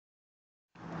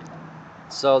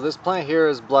So this plant here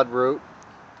is Bloodroot,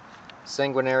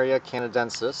 Sanguinaria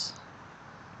canadensis.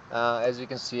 As you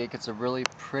can see, it gets a really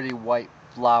pretty white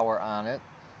flower on it,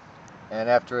 and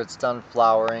after it's done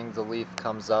flowering, the leaf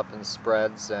comes up and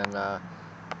spreads and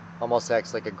almost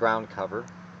acts like a ground cover.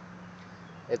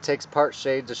 It takes part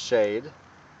shade to shade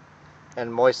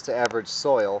and moist to average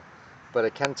soil, but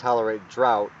it can tolerate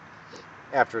drought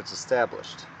after it's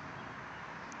established.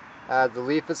 The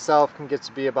leaf itself can get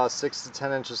to be about 6 to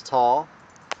 10 inches tall,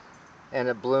 and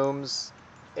it blooms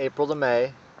April to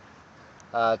May.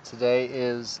 Today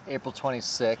is April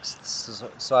 26th,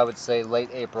 so I would say late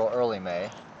April, early May.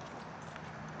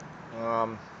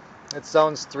 It's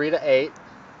zones 3 to 8,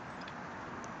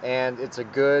 and it's a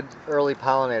good early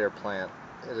pollinator plant.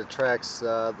 It attracts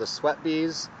the sweat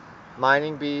bees,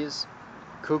 mining bees,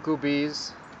 cuckoo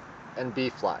bees, and bee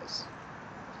flies.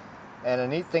 And a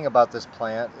neat thing about this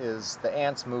plant is the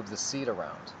ants move the seed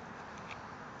around.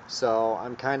 So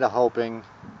I'm kind of hoping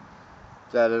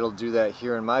that it'll do that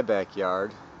here in my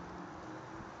backyard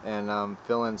and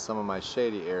fill in some of my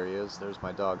shady areas. There's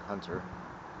my dog Hunter.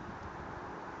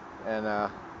 And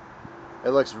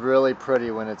it looks really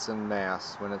pretty when it's in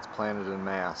mass, when it's planted in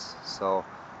mass. So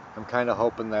I'm kind of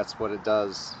hoping that's what it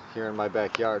does here in my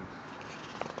backyard.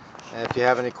 And if you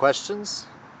have any questions,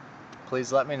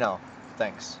 please let me know.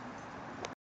 Thanks.